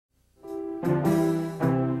Hi,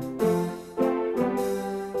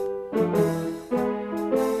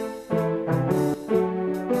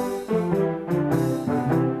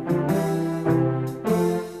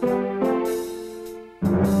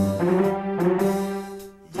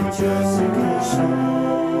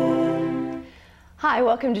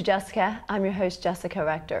 welcome to Jessica. I'm your host, Jessica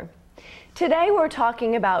Rector. Today we're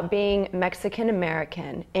talking about being Mexican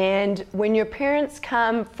American, and when your parents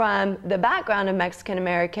come from the background of Mexican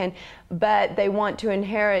American, but they want to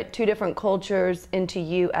inherit two different cultures into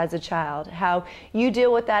you as a child, how you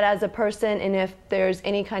deal with that as a person, and if there's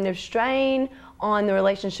any kind of strain on the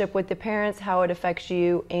relationship with the parents, how it affects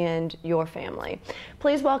you and your family.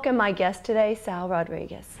 Please welcome my guest today, Sal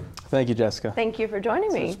Rodriguez. Thank you, Jessica. Thank you for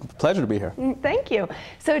joining me. It's a pleasure to be here. Thank you.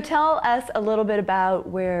 So tell us a little bit about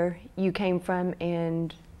where you came from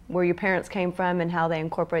and where your parents came from and how they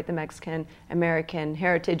incorporate the Mexican American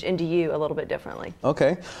heritage into you a little bit differently.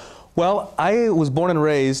 Okay. Well, I was born in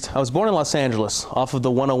Los Angeles off of the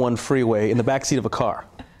 101 freeway in the backseat of a car.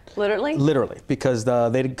 Literally? Literally, because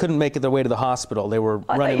they couldn't make it their way to the hospispitol. They were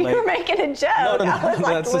running late. You were making a joke. No,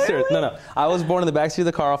 That's serious. No. I was born in the backseat of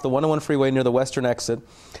the car off the 101 freeway near the western exit,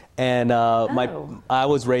 and I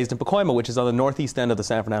was raised in Pacoima, which is on the northeast end of the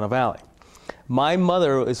San Fernando Valley. My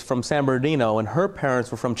mother is from San Bernardino, and her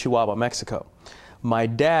parents were from Chihuahua, Mexico. My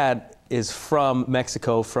dad is from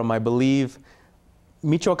Mexico, from, I believe,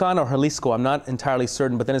 Michoacan or Jalisco. I'm not entirely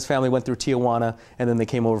certain, but then his family went through Tijuana, and then they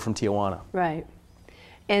came over from Tijuana. Right.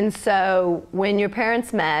 And so when your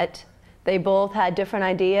parents met, they both had different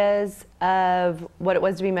ideas of what it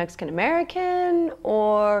was to be Mexican American,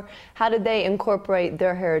 or how did they incorporate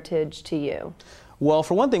their heritage to you? Well,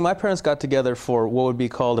 for one thing, my parents got together for what would be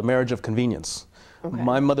called a marriage of convenience. Okay.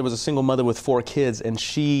 My mother was a single mother with 4 kids, and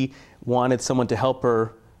she wanted someone to help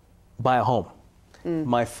her buy a home.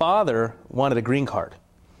 My father wanted a green card.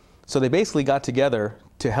 So they basically got together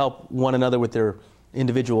to help one another with their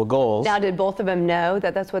individual goals. Now, did both of them know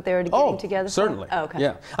that that's what they were getting together for? Certainly. Oh, okay.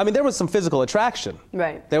 Yeah. I mean, there was some physical attraction.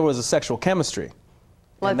 Right. There was a sexual chemistry.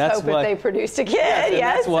 Let's hope that they produced a kid,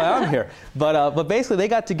 yes. That's why I'm here. But basically, they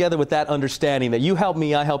got together with that understanding that you help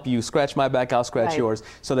me, I help you, scratch my back, I'll scratch yours.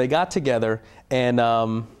 So they got together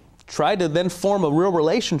and tried to then form a real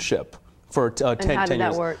relationship for 10 years. How did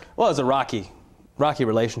that work? Well, it was a rocky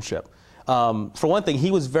relationship. For one thing,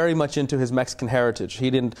 he was very much into his Mexican heritage.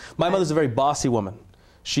 My mother's a very bossy woman.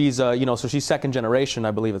 She's, so she's second generation,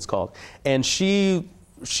 I believe it's called. And she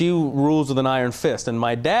rules with an iron fist. And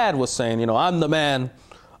my dad was saying, I'm the man.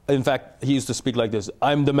 In fact, he used to speak like this: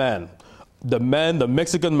 I'm the man, the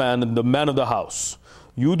Mexican man, and the man of the house.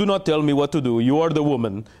 You do not tell me what to do. You are the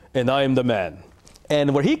woman, and I am the man.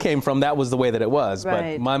 And where he came from, that was the way that it was.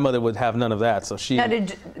 Right. But my mother would have none of that. So she. Now,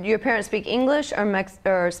 did your parents speak English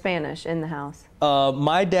or Spanish in the house?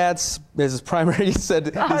 My dad's his primary. He said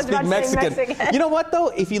he speaks Mexican. You know what though?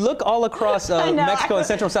 If you look all across Mexico and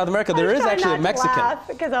Central and South America, there is actually a Mexican.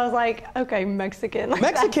 Because I was like, okay, Mexican. Like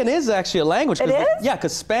Mexican is actually a language. It is? Yeah,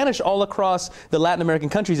 because Spanish all across the Latin American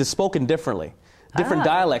countries is spoken differently. Different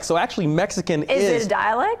dialects. So actually Mexican is... Is it a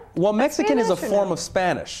dialect? Well, Mexican is a form of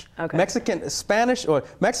Spanish. Okay. Mexican is Spanish,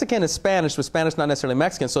 but Spanish not necessarily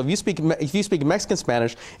Mexican. So if you speak Mexican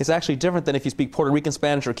Spanish, it's actually different than if you speak Puerto Rican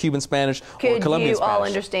Spanish or Cuban Spanish or Colombian Spanish. Could you all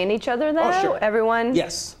understand each other though? Oh, sure. Everyone?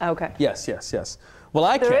 Yes. Okay. Yes. Well,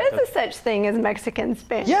 I can't. There is a such thing as Mexican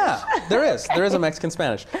Spanish. Yeah, there is. There is a Mexican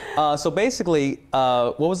Spanish. So basically,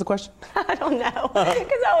 what was the question? I don't know,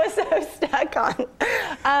 because I was so stuck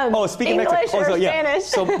on speaking English or Spanish.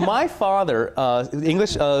 So my father,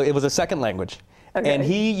 English, it was a second language. Okay. And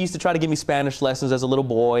he used to try to give me Spanish lessons as a little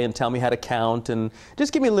boy and tell me how to count and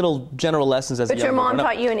just give me little general lessons as a young boy. But your mom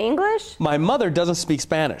taught you in English? My mother doesn't speak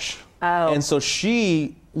Spanish. Oh. And so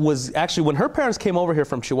she was actually, when her parents came over here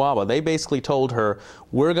from Chihuahua, they basically told her,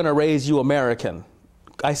 we're going to raise you American.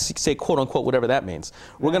 I say quote unquote whatever that means.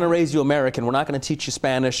 We're going to raise you American. We're not going to teach you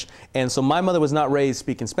Spanish. And so my mother was not raised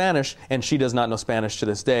speaking Spanish, and she does not know Spanish to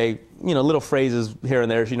this day. Little phrases here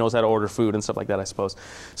and there. She knows how to order food and stuff like that, I suppose.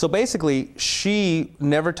 So basically, she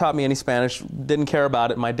never taught me any Spanish, didn't care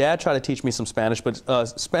about it. My dad tried to teach me some Spanish, but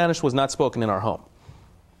Spanish was not spoken in our home.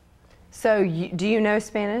 So do you know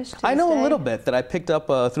Spanish? I know a little bit that I picked up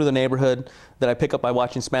through the neighborhood, that I pick up by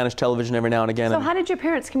watching Spanish television every now and again. So how did your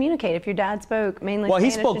parents communicate if your dad spoke mainly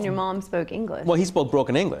Spanish and your mom spoke English? Well, he spoke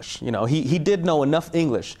broken English. He did know enough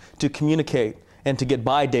English to communicate and to get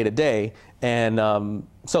by day to day. And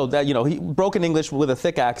so that, he broken English with a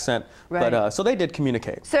thick accent, right. But so they did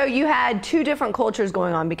communicate. So you had two different cultures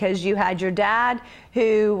going on, because you had your dad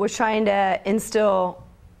who was trying to instill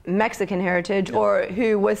Mexican heritage or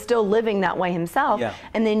who was still living that way himself. Yeah.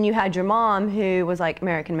 And then you had your mom who was like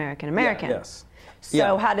American, American, American. Yeah, yes.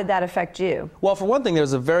 So how did that affect you? Well, for one thing, there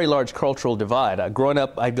was a very large cultural divide. Growing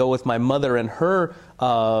up, I'd go with my mother and her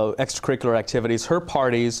extracurricular activities, her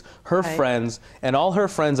parties, her friends, and all her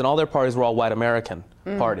friends and all their parties were all white American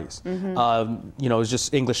parties. You know, it was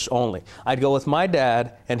just English only. I'd go with my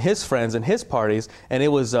dad and his friends and his parties, and it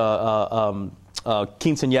was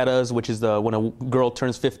quinceañeras, which is when a girl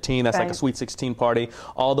turns 15, that's like a sweet 16 party.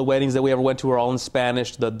 All the weddings that we ever went to were all in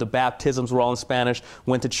Spanish. The baptisms were all in Spanish.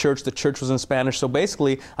 Went to church, the church was in Spanish. So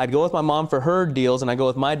basically, I'd go with my mom for her deals, and I'd go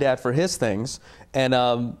with my dad for his things. And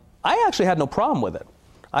I actually had no problem with it.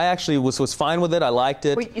 I actually was fine with it. I liked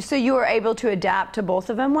it. So you were able to adapt to both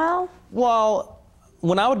of them well? Well,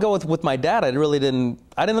 when I would go with my dad, I didn't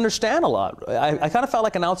understand a lot. I kind of felt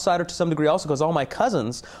like an outsider to some degree also, because all my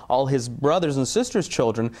cousins, all his brothers and sisters'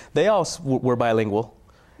 children, they all were bilingual.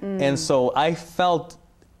 And so I felt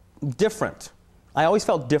different. I always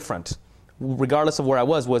felt different, regardless of where I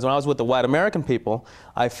was. When I was with the white American people,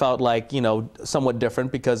 I felt like, you know, somewhat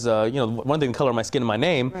different because, you know, one thing, the color of my skin and my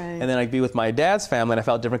name, and then I'd be with my dad's family, and I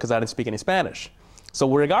felt different because I didn't speak any Spanish. So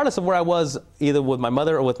regardless of where I was, either with my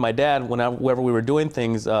mother or with my dad, wherever we were doing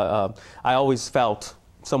things, I always felt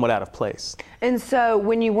somewhat out of place. And so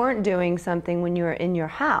when you weren't doing something, when you were in your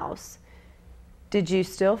house, did you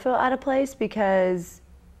still feel out of place? Because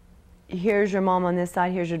here's your mom on this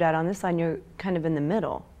side, here's your dad on this side, and you're kind of in the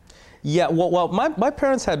middle. Yeah, well my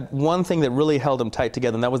parents had one thing that really held them tight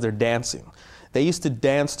together, and that was their dancing. They used to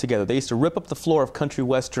dance together. They used to rip up the floor of country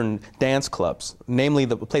western dance clubs, namely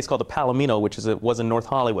the place called the Palomino, which was in North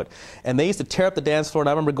Hollywood. And they used to tear up the dance floor, and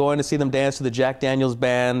I remember going to see them dance to the Jack Daniels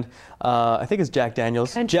band. I think it's Jack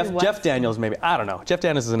Daniels. Jeff Daniels, maybe. I don't know. Jeff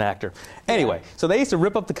Daniels is an actor. Anyway, so they used to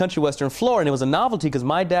rip up the country western floor, and it was a novelty because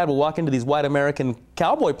my dad would walk into these white American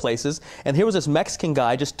cowboy places, and here was this Mexican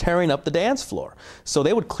guy just tearing up the dance floor. So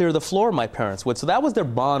they would clear the floor, my parents would. So that was their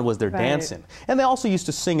bond, was their dancing. And they also used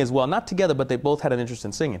to sing as well, not together, but they both had an interest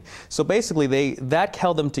in singing. So basically, that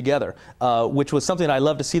held them together, which was something I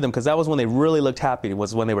loved to see them, because that was when they really looked happy,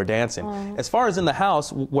 was when they were dancing. As far as in the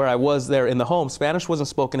house, where I was there in the home, Spanish wasn't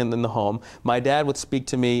spoken in the home. My dad would speak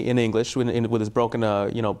to me in English, with his broken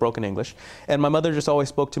English, and my mother just always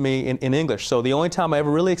spoke to me in English. So the only time I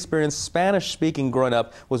ever really experienced Spanish speaking growing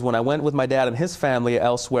up was when I went with my dad and his family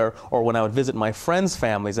elsewhere, or when I would visit my friends'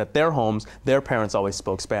 families at their homes. Their parents always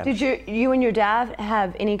spoke Spanish. Did you and your dad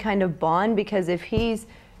have any kind of bond? Because if he's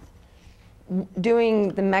doing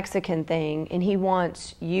the Mexican thing and he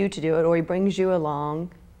wants you to do it, or he brings you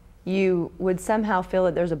along, you would somehow feel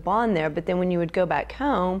that there's a bond there. But then when you would go back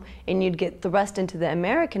home and you'd get thrust into the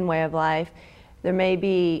American way of life, there may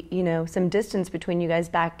be, you know, some distance between you guys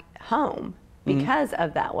back home because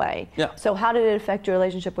of that way. Yeah. So how did it affect your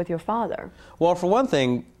relationship with your father? Well, for one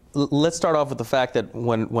thing, let's start off with the fact that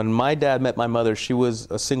when my dad met my mother, she was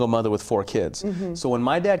a single mother with 4 kids. So when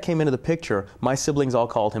my dad came into the picture, my siblings all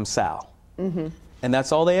called him Sal. And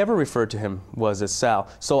that's all they ever referred to him was as Sal.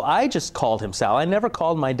 So I just called him Sal. I never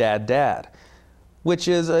called my dad Dad, which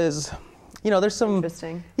is you know, there's some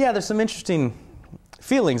interesting. Yeah, there's some interesting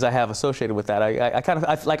feelings I have associated with that.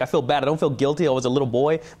 I feel bad. I don't feel guilty. I was a little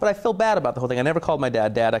boy, but I feel bad about the whole thing. I never called my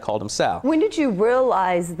dad Dad. I called him Sal. When did you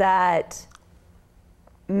realize that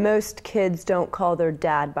most kids don't call their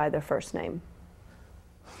dad by their first name?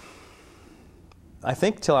 I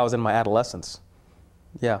think till I was in my adolescence.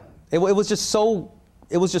 Yeah. It was just so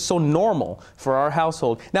normal for our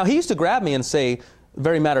household. Now, he used to grab me and say,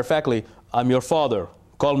 very matter-of-factly, "I'm your father.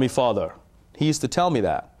 Call me father." He used to tell me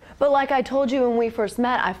that. But like I told you when we first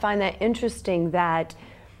met, I find that interesting that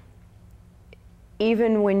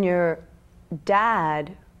even when your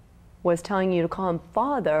dad was telling you to call him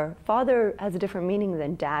father, father has a different meaning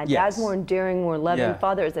than dad. Yes. Dad's more endearing, more loving. Yeah.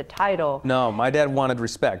 Father is a title. No, my dad wanted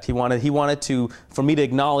respect. He wanted for me to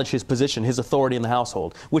acknowledge his position, his authority in the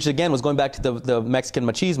household, which again was going back to the Mexican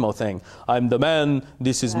machismo thing. I'm the man.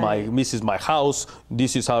 This is my house.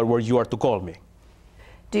 This is where you are to call me.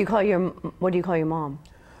 What do you call your mom?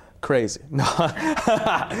 Crazy. No,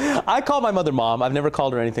 I call my mother Mom. I've never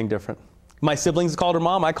called her anything different. My siblings called her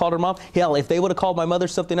Mom. I called her Mom. Hell, if they would have called my mother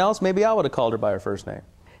something else, maybe I would have called her by her first name.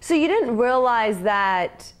 So you didn't realize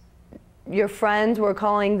that your friends were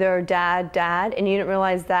calling their dad Dad, and you didn't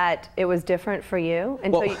realize that it was different for you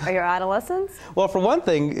until your adolescence? Well, for one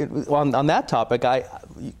thing, on that topic,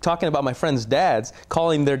 talking about my friends' dads,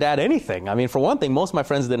 calling their dad anything. I mean, for one thing, most of my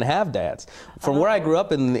friends didn't have dads. From where I grew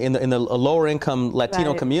up in the lower income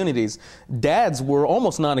Latino communities, dads were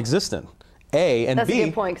almost non-existent. And that's B, a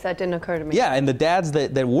good point, because that didn't occur to me. Yeah, and the dads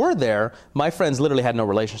that were there, my friends literally had no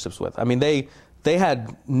relationships with. I mean, they They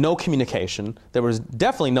had no communication. There was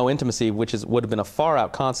definitely no intimacy, which would have been a far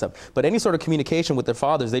out concept. But any sort of communication with their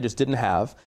fathers, they just didn't have.